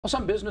Well,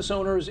 some business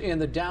owners in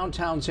the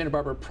downtown Santa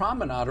Barbara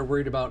Promenade are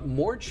worried about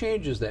more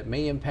changes that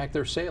may impact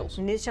their sales.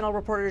 News Channel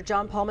reporter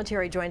John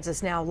Palminteri joins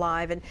us now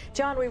live. And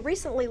John, we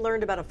recently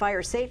learned about a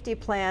fire safety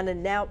plan,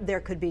 and now there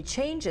could be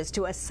changes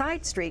to a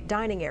side street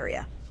dining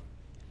area.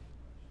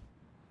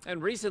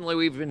 And recently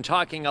we've been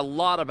talking a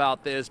lot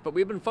about this, but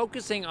we've been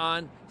focusing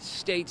on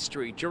State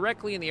Street,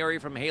 directly in the area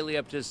from Haley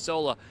up to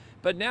Sola.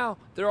 But now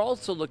they're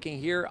also looking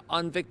here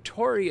on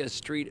Victoria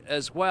Street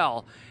as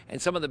well.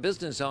 And some of the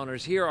business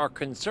owners here are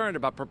concerned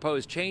about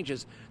proposed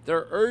changes.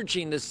 They're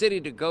urging the city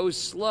to go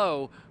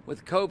slow,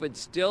 with COVID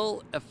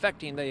still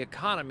affecting the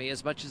economy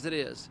as much as it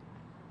is.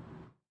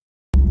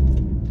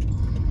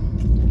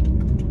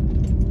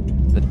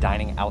 The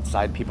dining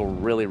outside people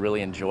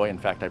really enjoy. In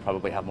fact, I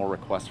probably have more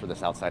requests for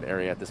this outside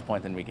area at this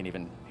point than we can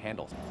even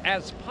handle.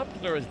 As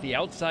popular as the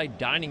outside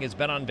dining has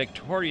been on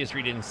Victoria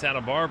Street in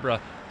Santa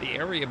Barbara, the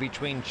area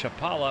between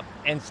Chapala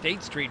and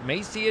State Street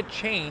may see a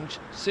change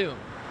soon.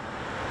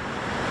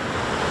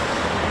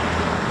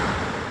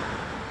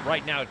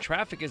 Right now,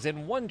 traffic is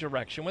in one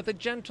direction with a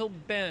gentle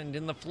bend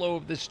in the flow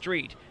of the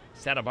street.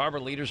 Santa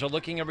Barbara leaders are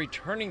looking at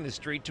returning the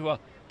street to a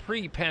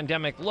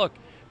pre-pandemic look,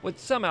 with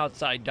some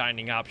outside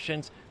dining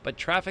options, but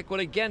traffic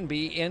would again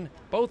be in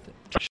both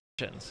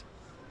directions.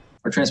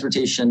 Our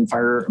transportation,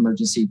 fire,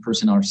 emergency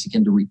personnel are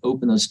seeking to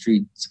reopen those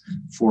streets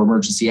for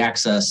emergency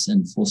access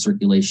and full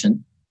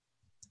circulation.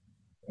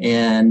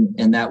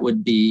 And that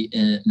would be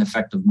in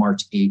effect of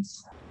March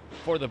 8th.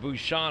 For the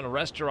Bouchon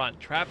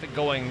restaurant, traffic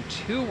going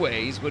two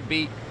ways would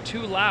be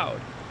too loud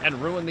and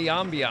ruin the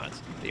ambiance.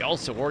 They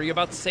also worry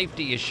about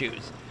safety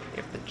issues.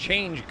 If the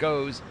change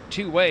goes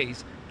two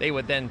ways, they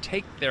would then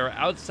take their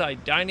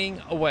outside dining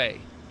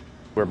away.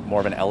 We're more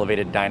of an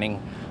elevated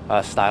dining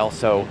style,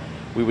 so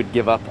we would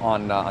give up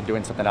on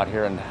doing something out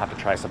here and have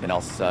to try something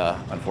else,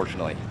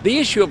 unfortunately. The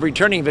issue of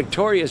returning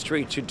Victoria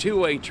Street to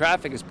two-way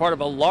traffic is part of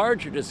a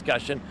larger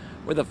discussion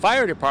where the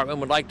fire department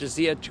would like to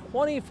see a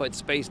 20-foot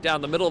space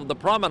down the middle of the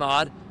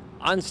promenade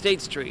on State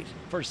Street.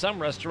 For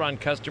some restaurant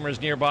customers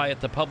nearby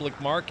at the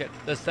public market,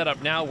 the setup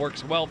now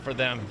works well for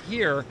them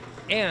here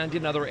and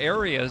in other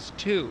areas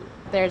too.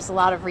 There's a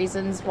lot of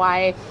reasons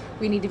why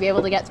we need to be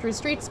able to get through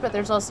streets, but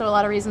there's also a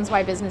lot of reasons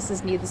why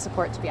businesses need the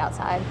support to be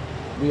outside.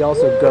 We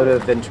also go to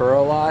Ventura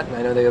a lot, and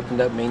I know they opened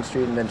up Main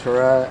Street in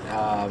Ventura,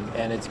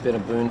 and it's been a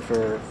boon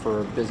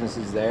for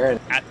businesses there.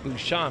 At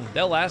Bouchon,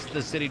 they'll ask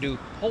the city to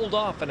hold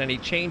off on any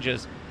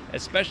changes,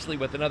 especially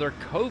with another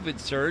COVID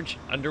surge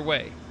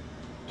underway.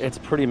 It's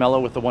pretty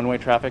mellow with the one-way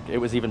traffic. It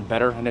was even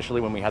better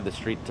initially when we had the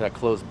street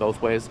closed both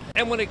ways.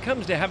 And when it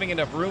comes to having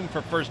enough room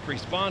for first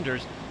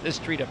responders, this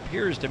street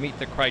appears to meet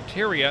the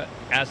criteria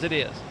as it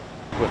is.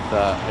 With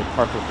a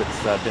park loop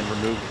that's been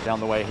removed down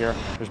the way here,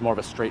 there's more of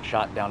a straight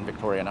shot down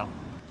Victoria now.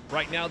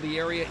 Right now, the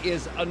area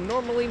is a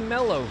normally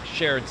mellow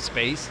shared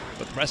space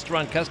with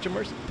restaurant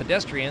customers,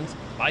 pedestrians,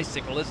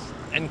 bicyclists,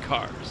 and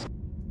cars.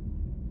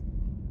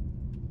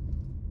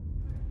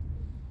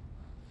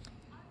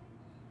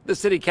 The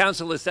City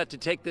Council is set to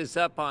take this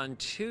up on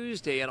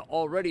Tuesday, and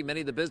already many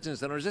of the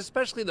business owners,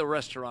 especially the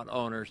restaurant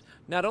owners,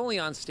 not only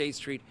on State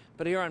Street,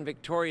 but here on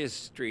Victoria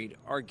Street,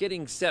 are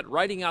getting set,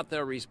 writing out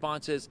their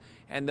responses,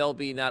 and they'll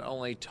be not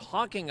only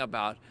talking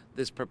about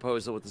this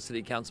proposal with the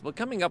City Council, but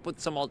coming up with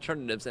some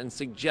alternatives and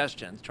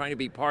suggestions, trying to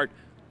be part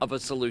of a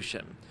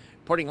solution.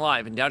 Reporting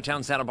live in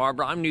downtown Santa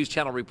Barbara, I'm News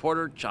Channel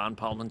reporter John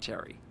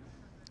Palminteri.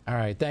 All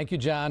right, thank you,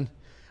 John.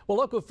 Well,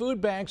 local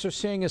food banks are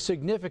seeing a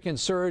significant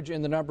surge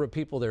in the number of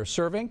people they're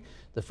serving.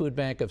 The Food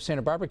Bank of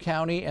Santa Barbara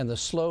County and the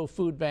SLO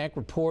Food Bank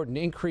report an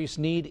increased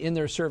need in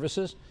their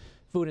services.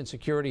 Food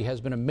insecurity has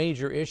been a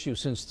major issue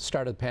since the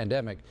start of the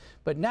pandemic.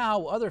 But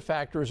now other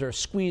factors are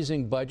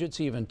squeezing budgets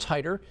even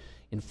tighter.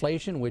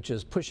 Inflation, which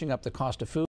is pushing up the cost of food.